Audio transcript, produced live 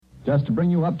Just to bring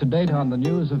you up to date on the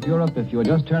news of Europe, if you're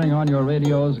just turning on your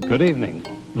radios. Good evening.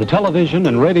 The television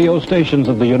and radio stations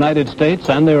of the United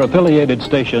States and their affiliated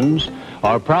stations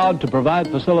are proud to provide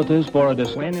facilities for a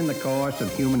When in the course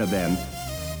of human events,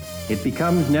 it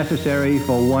becomes necessary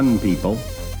for one people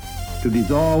to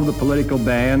dissolve the political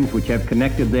bands which have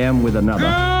connected them with another.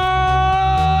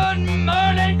 Good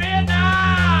morning,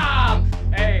 Vietnam!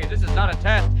 Hey, this is not a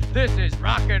test. This is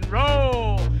rock and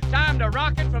roll. Time to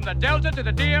rock it from the Delta to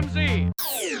the DMZ.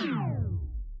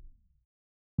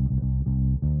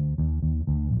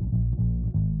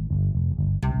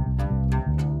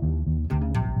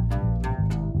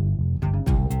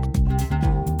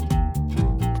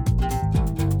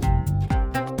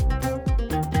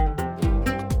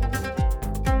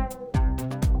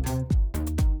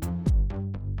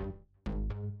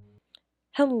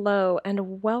 Hello,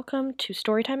 and welcome to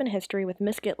Storytime in History with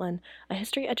Miss Gitlin, a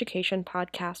history education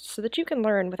podcast so that you can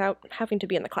learn without having to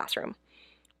be in the classroom.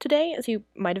 Today, as you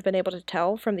might have been able to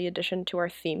tell from the addition to our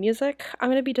theme music, I'm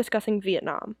going to be discussing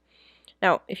Vietnam.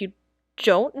 Now, if you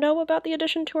don't know about the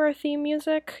addition to our theme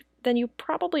music, then you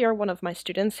probably are one of my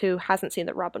students who hasn't seen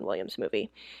the Robin Williams movie.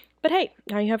 But hey,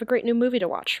 now you have a great new movie to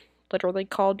watch, literally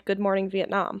called Good Morning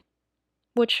Vietnam,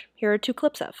 which here are 2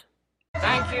 clips of.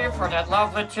 Thank you for that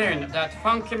lovely tune. That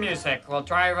funky music will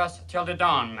drive us till the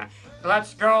dawn.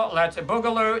 Let's go, let's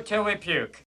boogaloo till we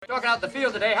puke. Walking out the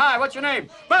field today. Hi, what's your name?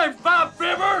 My name's Bob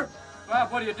Fibber.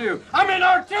 Bob, what do you do? I'm in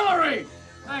artillery.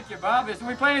 Thank you, Bob. Can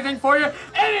we play anything for you?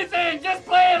 Anything! Just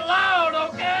play it loud,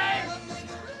 okay?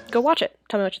 Go watch it.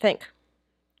 Tell me what you think.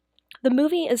 The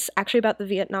movie is actually about the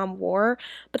Vietnam War,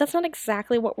 but that's not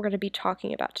exactly what we're going to be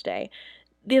talking about today.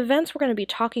 The events we're going to be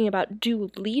talking about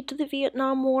do lead to the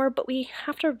Vietnam War, but we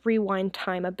have to rewind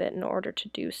time a bit in order to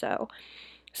do so.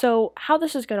 So how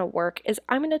this is going to work is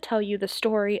I'm going to tell you the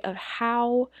story of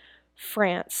how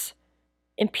France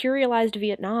imperialized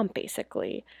Vietnam,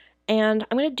 basically. And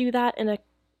I'm going to do that in a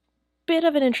bit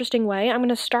of an interesting way. I'm going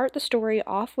to start the story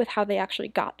off with how they actually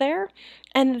got there,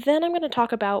 and then I'm going to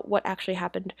talk about what actually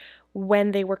happened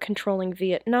when they were controlling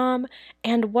Vietnam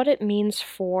and what it means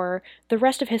for the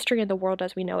rest of history and the world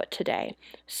as we know it today.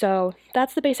 So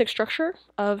that's the basic structure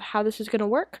of how this is going to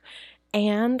work,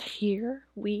 and here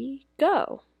we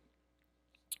go.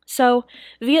 So,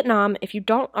 Vietnam, if you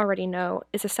don't already know,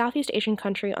 is a Southeast Asian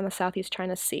country on the Southeast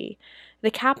China Sea.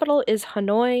 The capital is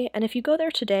Hanoi, and if you go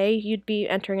there today, you'd be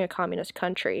entering a communist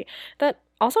country that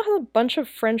also has a bunch of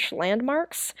French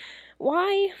landmarks.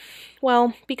 Why?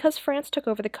 Well, because France took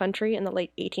over the country in the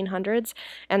late 1800s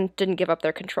and didn't give up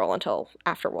their control until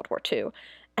after World War II.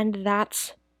 And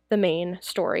that's the main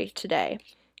story today.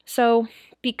 So,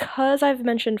 because I've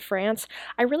mentioned France,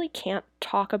 I really can't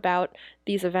talk about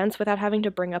these events without having to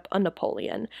bring up a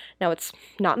Napoleon. Now, it's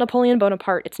not Napoleon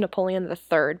Bonaparte, it's Napoleon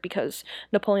III, because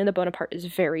Napoleon the Bonaparte is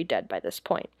very dead by this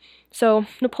point. So,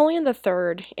 Napoleon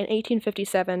III, in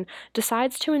 1857,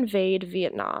 decides to invade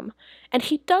Vietnam. And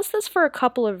he does this for a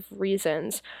couple of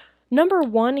reasons. Number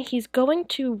one, he's going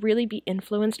to really be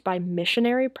influenced by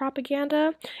missionary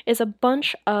propaganda. A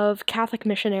bunch of Catholic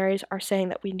missionaries are saying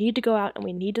that we need to go out and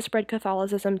we need to spread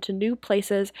Catholicism to new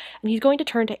places, and he's going to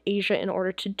turn to Asia in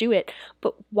order to do it.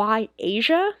 But why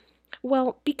Asia?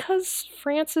 Well, because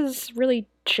France is really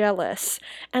jealous,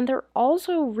 and they're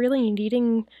also really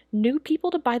needing new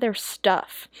people to buy their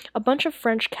stuff. A bunch of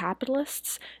French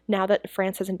capitalists, now that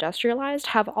France has industrialized,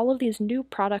 have all of these new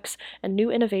products and new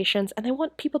innovations, and they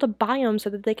want people to buy them so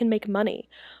that they can make money.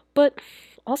 But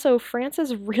also, France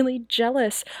is really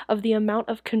jealous of the amount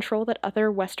of control that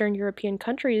other Western European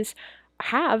countries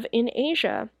have in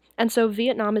Asia, and so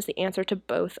Vietnam is the answer to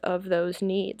both of those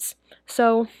needs.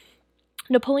 So,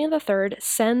 Napoleon III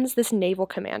sends this naval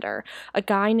commander, a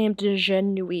guy named de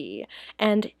Genouilly,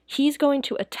 and he's going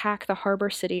to attack the harbor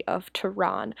city of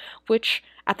Tehran, which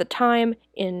at the time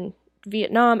in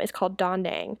Vietnam is called Da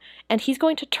Nang, and he's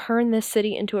going to turn this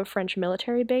city into a French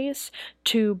military base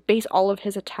to base all of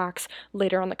his attacks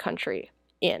later on the country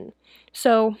in.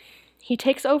 So he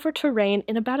takes over Tehran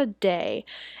in about a day,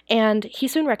 and he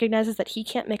soon recognizes that he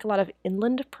can't make a lot of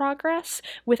inland progress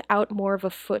without more of a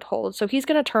foothold. So he's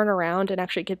going to turn around and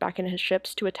actually get back in his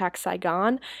ships to attack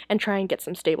Saigon and try and get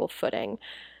some stable footing.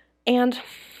 And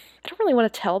I don't really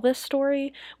want to tell this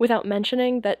story without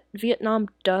mentioning that Vietnam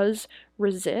does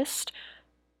resist.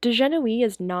 De Genouilly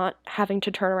is not having to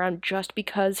turn around just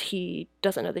because he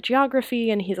doesn't know the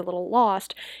geography and he's a little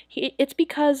lost. It's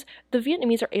because the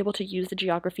Vietnamese are able to use the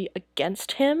geography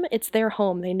against him. It's their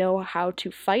home. They know how to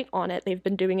fight on it. They've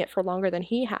been doing it for longer than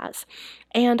he has.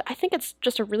 And I think it's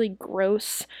just a really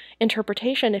gross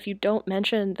interpretation if you don't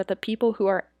mention that the people who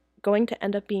are going to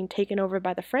end up being taken over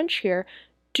by the French here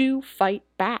do fight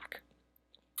back.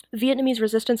 Vietnamese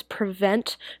resistance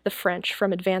prevent the French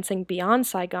from advancing beyond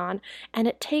Saigon, and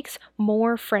it takes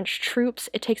more French troops,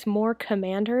 it takes more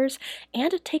commanders,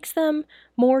 and it takes them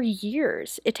more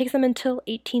years. It takes them until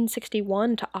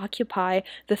 1861 to occupy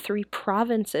the 3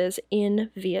 provinces in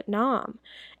Vietnam.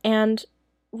 And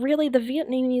really, the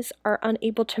Vietnamese are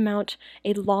unable to mount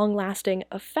a long-lasting,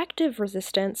 effective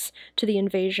resistance to the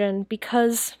invasion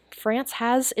because France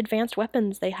has advanced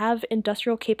weapons. They have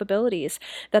industrial capabilities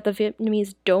that the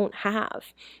Vietnamese don't have.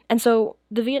 And so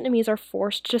the Vietnamese are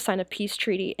forced to sign a peace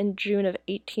treaty in June of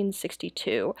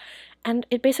 1862, and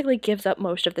it basically gives up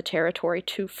most of the territory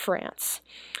to France.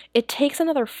 It takes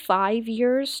another 5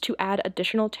 years to add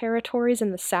additional territories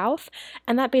in the south,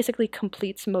 and that basically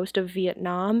completes most of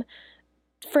Vietnam.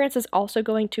 France is also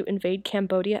going to invade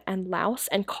Cambodia and Laos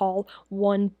and call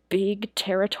one big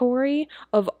territory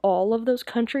of all of those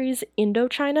countries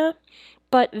Indochina.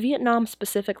 But Vietnam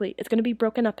specifically is going to be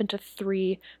broken up into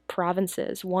 3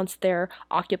 provinces once they're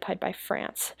occupied by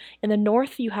France. In the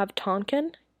north, you have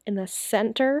Tonkin. In the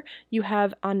center, you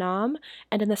have Annam.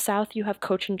 And in the south, you have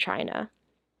Cochin China.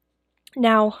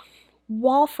 Now,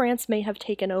 while France may have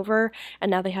taken over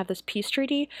and now they have this peace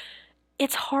treaty,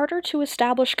 it's harder to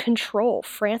establish control.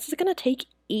 France is going to take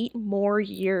 8 more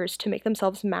years to make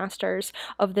themselves masters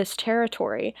of this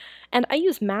territory. And I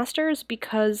use masters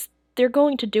because they're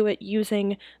going to do it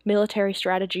using military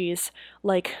strategies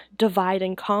like divide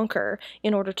and conquer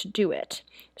in order to do it.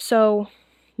 So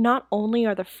not only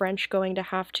are the French going to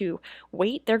have to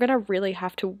wait, they're going to really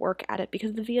have to work at it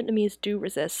because the Vietnamese do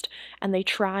resist and they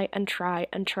try and try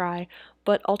and try.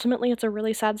 But ultimately, it's a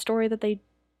really sad story that they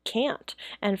can't,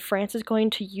 and France is going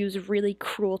to use really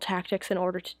cruel tactics in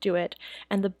order to do it,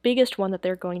 and the biggest one that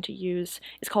they're going to use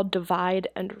is called divide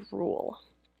and rule.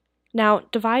 Now,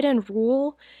 divide and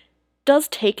rule does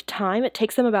take time. It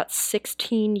takes them about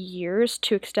 16 years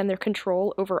to extend their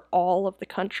control over all of the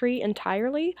country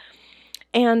entirely,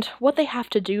 and what they have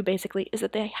to do, basically, is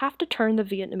that they have to turn the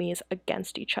Vietnamese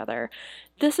against each other.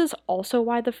 This is also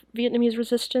why the Vietnamese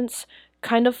resistance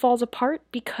kind of falls apart,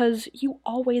 because you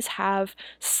always have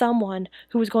someone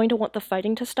who is going to want the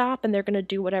fighting to stop, and they're going to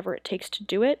do whatever it takes to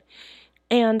do it.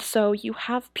 And so you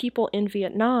have people in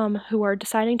Vietnam who are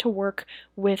deciding to work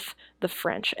with the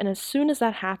French. And as soon as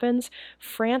that happens,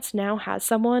 France now has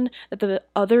someone that the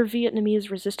other Vietnamese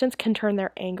resistance can turn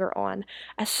their anger on.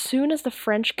 As soon as the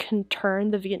French can turn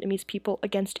the Vietnamese people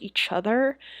against each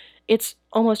other, it's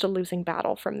almost a losing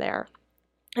battle from there.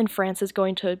 And France is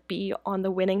going to be on the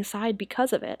winning side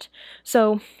because of it.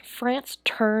 So France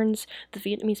turns the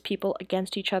Vietnamese people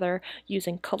against each other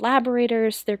using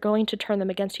collaborators. They're going to turn them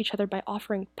against each other by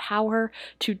offering power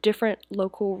to different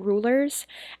local rulers.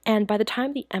 And by the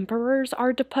time the emperors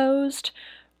are deposed,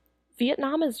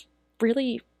 Vietnam is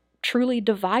really, truly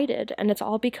divided, and it's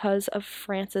all because of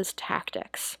France's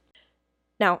tactics.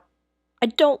 Now, I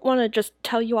don't want to just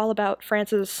tell you all about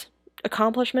France's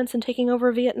accomplishments in taking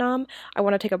over Vietnam. I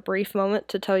want to take a brief moment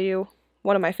to tell you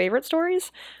one of my favorite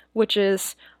stories, which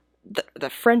is the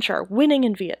French are winning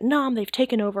in Vietnam. They've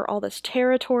taken over all this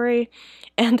territory.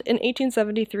 And in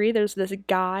 1873, there's this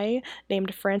guy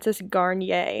named Francis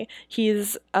Garnier.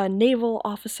 He's a naval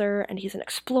officer and he's an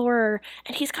explorer,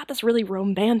 and he's got this really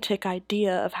romantic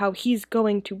idea of how he's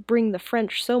going to bring the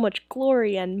French so much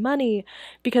glory and money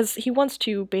because he wants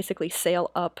to basically sail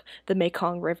up the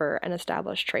Mekong River and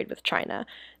establish trade with China.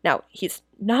 Now, he's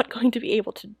not going to be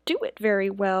able to do it very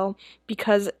well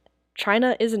because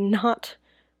China is not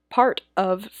part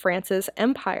of France's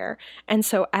empire. And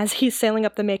so as he's sailing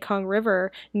up the Mekong River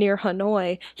near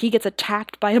Hanoi, he gets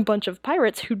attacked by a bunch of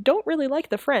pirates who don't really like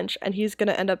the French, and he's going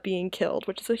to end up being killed,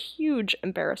 which is a huge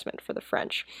embarrassment for the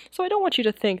French. So I don't want you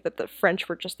to think that the French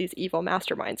were just these evil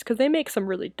masterminds, because they make some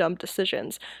really dumb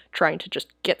decisions trying to just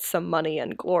get some money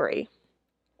and glory.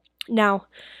 Now,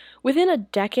 within a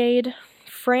decade,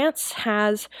 France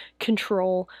has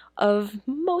control of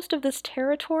most of this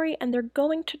territory, and they're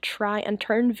going to try and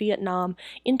turn Vietnam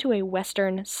into a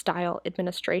Western-style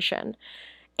administration.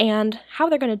 And how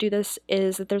they're going to do this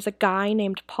is that there's a guy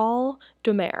named Paul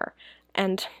Doumer,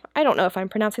 and I don't know if I'm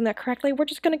pronouncing that correctly, we're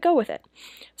just going to go with it.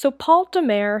 So Paul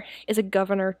Doumer is a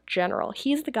governor general.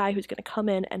 He's the guy who's going to come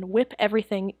in and whip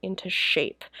everything into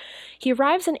shape. He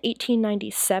arrives in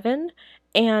 1897,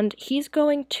 and he's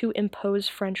going to impose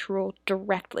French rule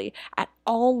directly at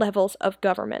all levels of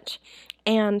government.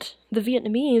 And the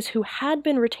Vietnamese, who had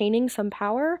been retaining some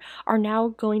power, are now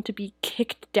going to be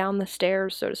kicked down the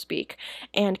stairs, so to speak,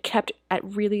 and kept at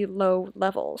really low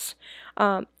levels.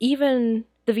 Even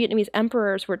the Vietnamese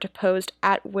emperors were deposed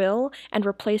at will and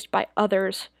replaced by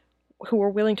others who were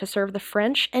willing to serve the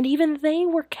French, and even they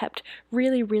were kept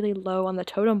really, really low on the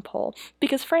totem pole,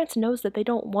 because France knows that they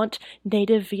don't want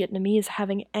native Vietnamese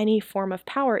having any form of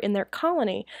power in their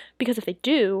colony, because if they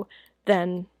do,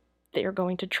 then they are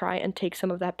going to try and take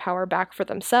some of that power back for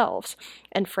themselves,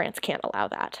 and France can't allow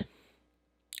that.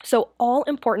 So all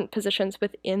important positions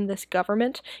within this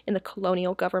government, in the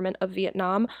colonial government of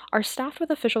Vietnam, are staffed with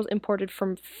officials imported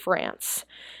from France.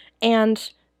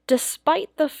 And despite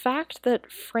the fact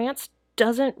that France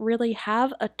doesn't really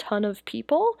have a ton of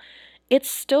people,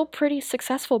 it's still pretty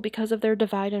successful because of their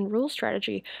divide and rule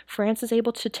strategy. France is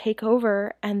able to take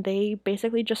over, and they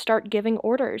basically just start giving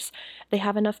orders. They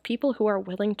have enough people who are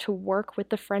willing to work with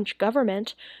the French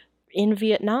government in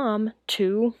Vietnam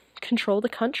to control the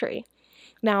country.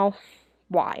 Now,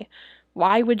 why?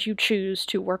 Why would you choose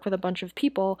to work with a bunch of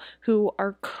people who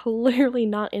are clearly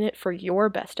not in it for your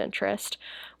best interest?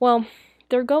 Well,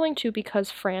 they're going to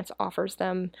because France offers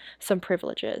them some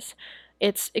privileges.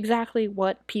 It's exactly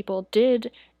what people did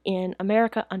in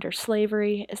America under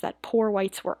slavery, is that poor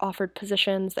whites were offered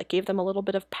positions that gave them a little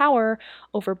bit of power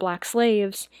over black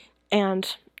slaves,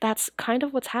 and that's kind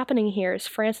of what's happening here, is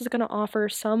France is going to offer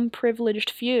some privileged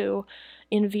few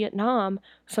in Vietnam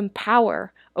some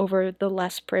power over the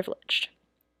less privileged.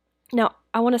 Now,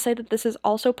 I want to say that this is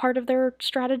also part of their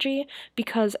strategy,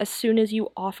 because as soon as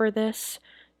you offer this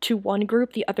to one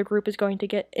group, the other group is going to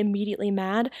get immediately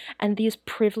mad, and these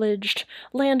privileged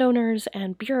landowners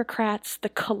and bureaucrats, the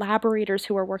collaborators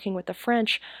who are working with the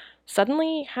French,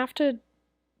 suddenly have to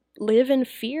live in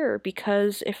fear,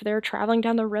 because if they're traveling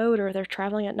down the road or they're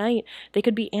traveling at night, they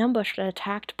could be ambushed and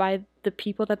attacked by the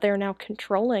people that they're now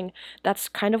controlling. That's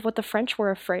kind of what the French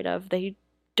were afraid of. They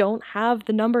don't have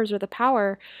the numbers or the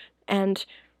power, and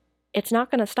it's not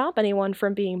going to stop anyone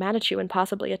from being mad at you and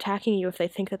possibly attacking you if they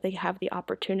think that they have the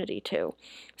opportunity to.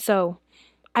 So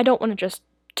I don't want to just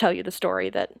tell you the story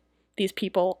that these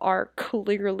people are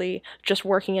clearly just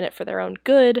working in it for their own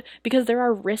good, because there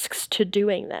are risks to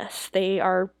doing this. They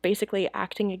are basically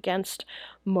acting against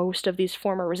most of these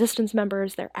former resistance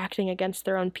members. They're acting against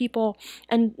their own people,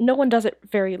 and no one does it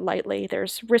very lightly.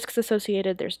 There's risks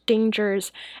associated, there's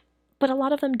dangers, but a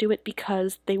lot of them do it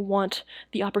because they want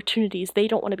the opportunities. They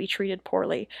don't want to be treated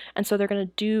poorly, and so they're going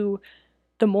to do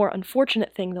the more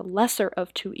unfortunate thing, the lesser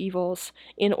of two evils,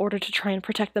 in order to try and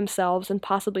protect themselves and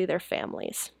possibly their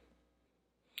families.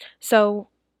 So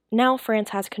now France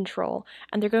has control,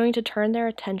 and they're going to turn their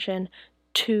attention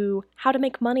to how to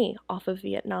make money off of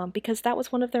Vietnam, because that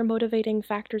was one of their motivating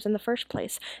factors in the first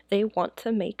place. They want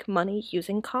to make money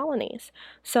using colonies.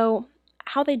 So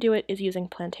how they do it is using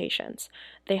plantations.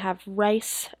 They have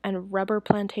rice and rubber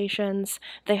plantations.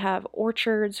 They have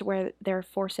orchards where they're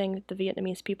forcing the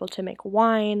Vietnamese people to make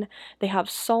wine. They have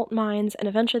salt mines, and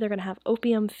eventually they're going to have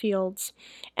opium fields.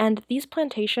 And these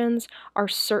plantations are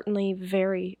certainly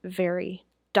very, very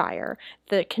dire.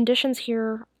 The conditions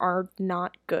here are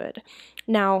not good.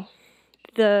 Now,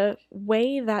 the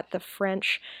way that the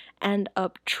French end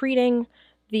up treating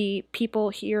the people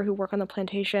here who work on the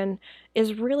plantation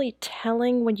is really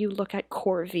telling when you look at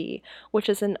Corps V, which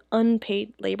is an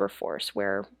unpaid labor force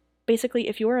where basically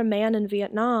if you were a man in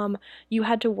Vietnam, you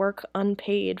had to work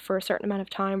unpaid for a certain amount of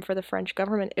time for the French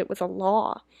government. It was a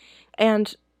law.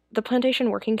 And the plantation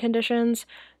working conditions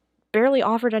barely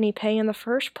offered any pay in the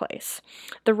first place.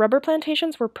 The rubber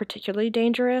plantations were particularly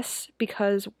dangerous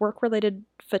because work-related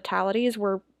fatalities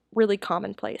were really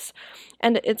commonplace.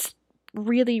 And it's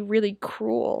really, really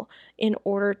cruel in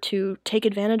order to take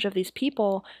advantage of these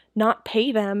people, not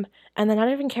pay them, and then not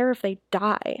even care if they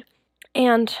die.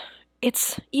 And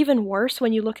it's even worse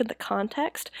when you look at the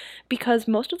context, because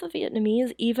most of the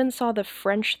Vietnamese even saw the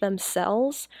French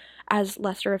themselves as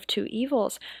lesser of two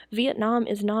evils. Vietnam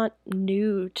is not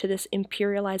new to this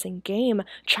imperializing game.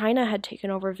 China had taken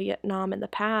over Vietnam in the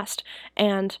past,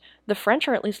 and the French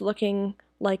are at least looking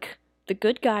like the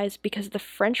good guys because the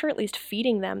French are at least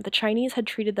feeding them. The Chinese had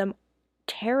treated them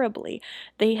terribly.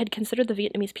 They had considered the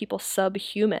Vietnamese people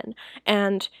subhuman,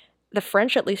 and the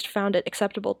French at least found it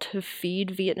acceptable to feed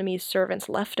Vietnamese servants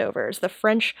leftovers. The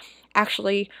French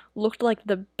actually looked like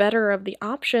the better of the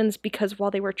options because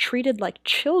while they were treated like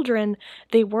children,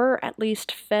 they were at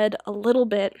least fed a little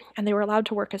bit, and they were allowed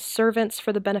to work as servants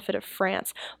for the benefit of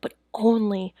France, but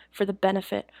only for the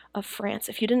benefit of France.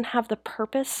 If you didn't have the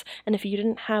purpose, and if you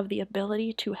didn't have the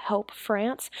ability to help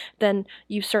France, then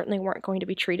you certainly weren't going to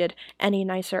be treated any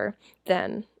nicer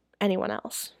than anyone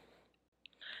else.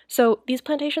 So these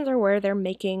plantations are where they're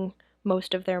making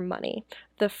most of their money.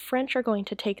 The French are going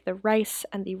to take the rice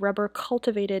and the rubber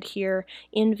cultivated here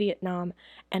in Vietnam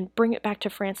and bring it back to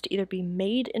France to either be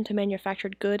made into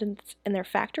manufactured goods in their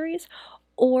factories,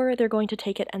 or they're going to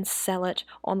take it and sell it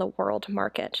on the world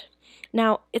market.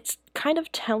 Now, it's kind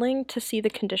of telling to see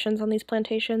the conditions on these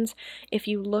plantations if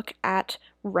you look at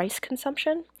rice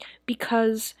consumption,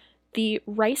 because the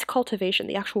rice cultivation,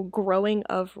 the actual growing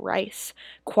of rice,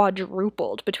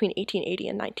 quadrupled between 1880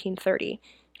 and 1930.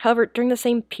 However, during the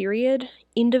same period,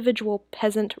 individual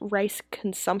peasant rice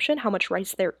consumption, how much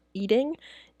rice they're eating,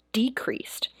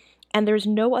 decreased. And there's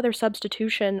no other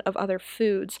substitution of other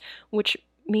foods, which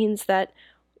means that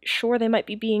sure, they might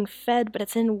be being fed, but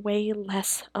it's in way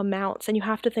less amounts, and you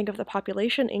have to think of the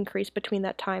population increase between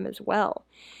that time as well.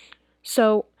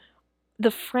 So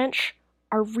the French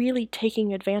are really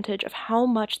taking advantage of how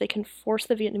much they can force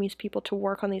the Vietnamese people to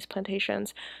work on these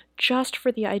plantations just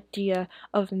for the idea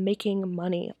of making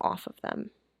money off of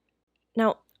them.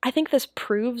 Now, I think this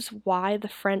proves why the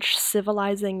French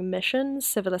civilizing mission,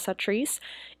 civilisatrice,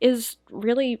 is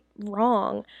really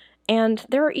wrong. And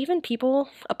there are even people,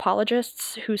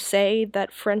 apologists, who say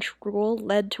that French rule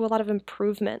led to a lot of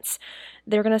improvements.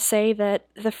 They're going to say that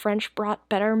the French brought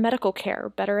better medical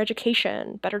care, better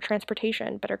education, better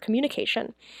transportation, better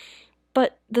communication.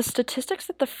 But the statistics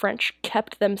that the French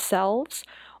kept themselves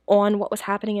on what was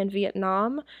happening in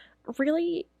Vietnam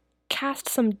really cast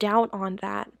some doubt on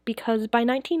that, because by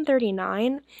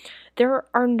 1939, there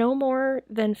are no more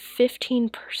than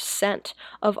 15%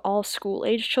 of all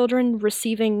school-age children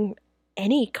receiving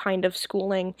any kind of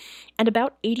schooling, and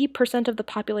about 80% of the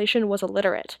population was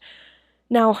illiterate.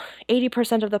 Now,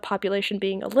 80% of the population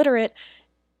being illiterate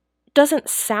doesn't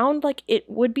sound like it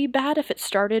would be bad if it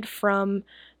started from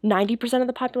 90% of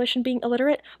the population being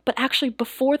illiterate, but actually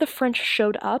before the French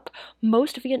showed up,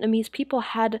 most Vietnamese people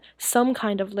had some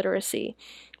kind of literacy.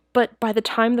 But by the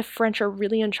time the French are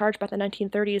really in charge by the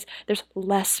 1930s, there's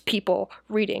less people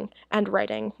reading and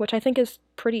writing, which I think is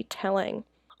pretty telling.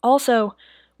 Also,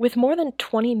 with more than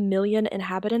 20 million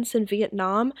inhabitants in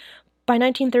Vietnam, by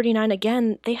 1939,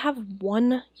 again, they have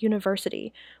one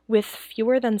university with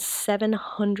fewer than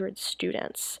 700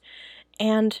 students.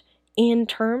 And in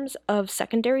terms of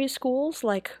secondary schools,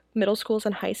 like middle schools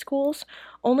and high schools,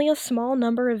 only a small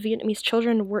number of Vietnamese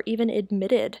children were even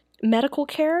admitted. Medical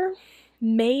care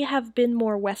may have been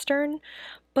more Western,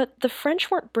 but the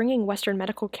French weren't bringing Western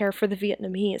medical care for the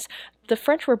Vietnamese. The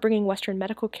French were bringing Western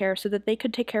medical care so that they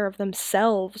could take care of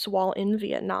themselves while in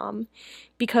Vietnam.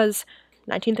 Because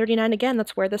 1939, again,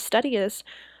 that's where the study is,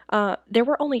 there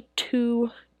were only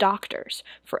 2 doctors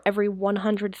for every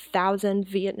 100,000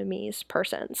 Vietnamese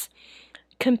persons.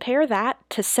 Compare that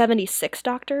to 76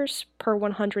 doctors per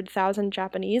 100,000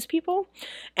 Japanese people,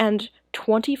 and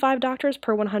 25 doctors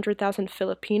per 100,000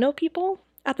 Filipino people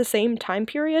at the same time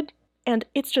period, and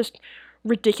it's just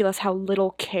ridiculous how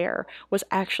little care was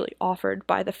actually offered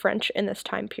by the French in this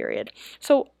time period.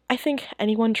 So I think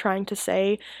anyone trying to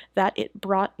say that it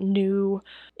brought new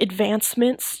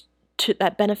advancements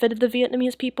that benefited the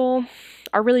Vietnamese people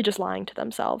are really just lying to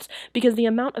themselves, because the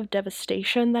amount of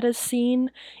devastation that is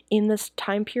seen in this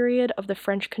time period of the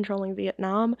French controlling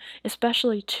Vietnam,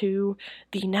 especially to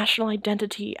the national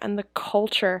identity and the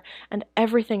culture and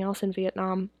everything else in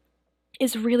Vietnam,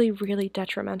 is really, really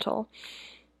detrimental.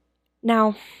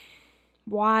 Now,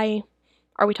 why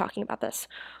are we talking about this?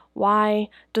 Why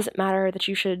does it matter that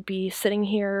you should be sitting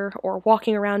here or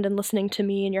walking around and listening to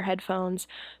me in your headphones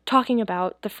talking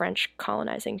about the French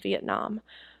colonizing Vietnam?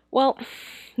 Well,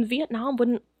 Vietnam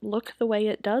wouldn't look the way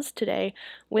it does today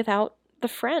without the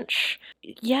French.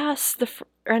 Yes, the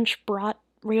French brought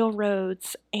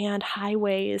railroads and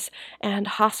highways and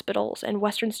hospitals and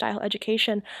Western-style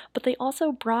education, but they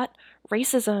also brought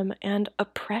racism and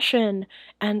oppression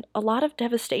and a lot of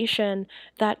devastation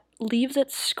that leaves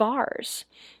its scars.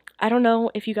 I don't know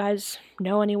if you guys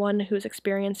know anyone who's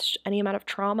experienced any amount of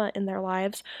trauma in their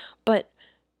lives, but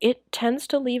it tends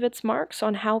to leave its marks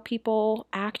on how people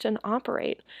act and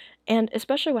operate, and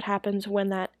especially what happens when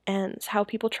that ends, how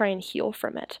people try and heal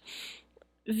from it.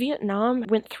 Vietnam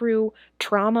went through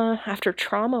trauma after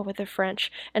trauma with the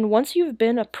French, and once you've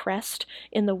been oppressed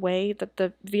in the way that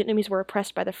the Vietnamese were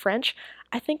oppressed by the French,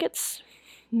 I think it's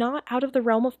not out of the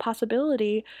realm of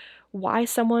possibility why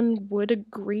someone would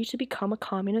agree to become a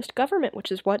communist government, which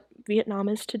is what Vietnam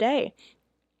is today.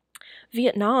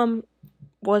 Vietnam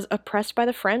was oppressed by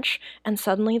the French, and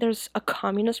suddenly there's a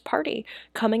communist party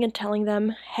coming and telling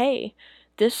them, hey,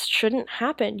 this shouldn't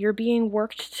happen. You're being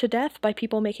worked to death by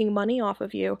people making money off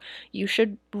of you. You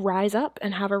should rise up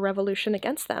and have a revolution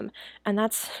against them. And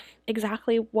that's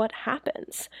exactly what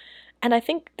happens. And I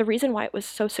think the reason why it was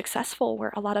so successful,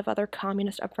 where a lot of other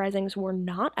communist uprisings were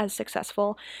not as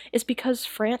successful, is because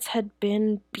France had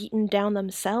been beaten down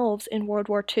themselves in World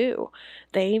War II.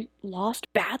 They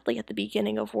lost badly at the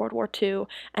beginning of World War II,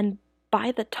 and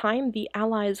by the time the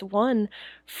Allies won,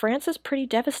 France is pretty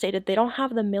devastated. They don't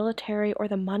have the military or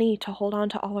the money to hold on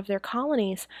to all of their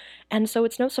colonies. And so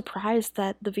it's no surprise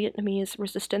that the Vietnamese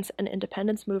resistance and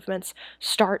independence movements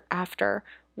start after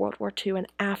World War II and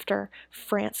after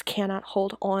France cannot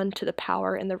hold on to the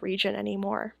power in the region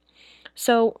anymore.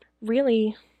 So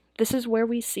really, this is where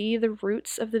we see the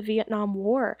roots of the Vietnam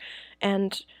War.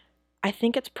 And I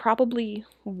think it's probably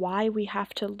why we have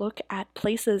to look at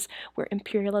places where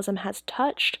imperialism has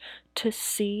touched to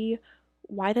see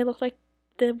why they look like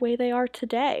the way they are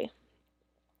today.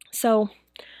 So,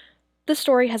 this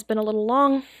story has been a little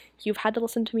long. You've had to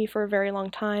listen to me for a very long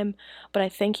time, but I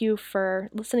thank you for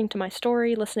listening to my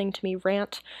story, listening to me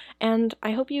rant, and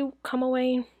I hope you come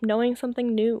away knowing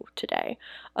something new today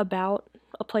about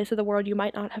a place of the world you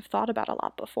might not have thought about a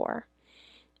lot before.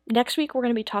 Next week, we're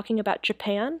going to be talking about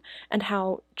Japan and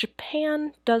how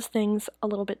Japan does things a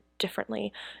little bit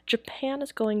differently. Japan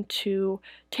is going to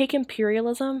take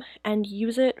imperialism and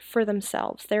use it for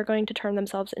themselves. They're going to turn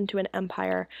themselves into an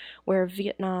empire where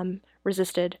Vietnam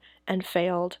resisted and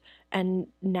failed and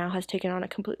now has taken on a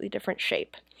completely different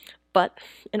shape. But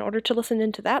in order to listen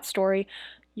into that story,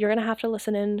 you're going to have to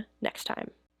listen in next time.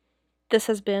 This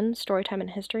has been Storytime in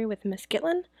History with Miss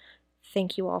Gitlin.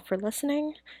 Thank you all for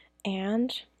listening,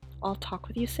 and I'll talk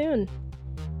with you soon.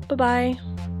 Bye-bye.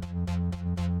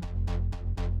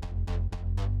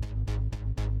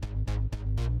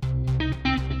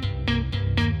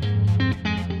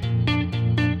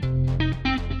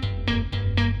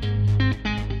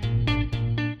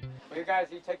 Well, you guys,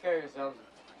 you take care of yourselves.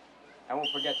 I won't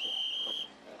forget you.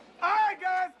 All right,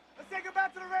 guys, let's take it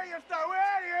back to the radio star. We're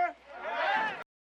out of here.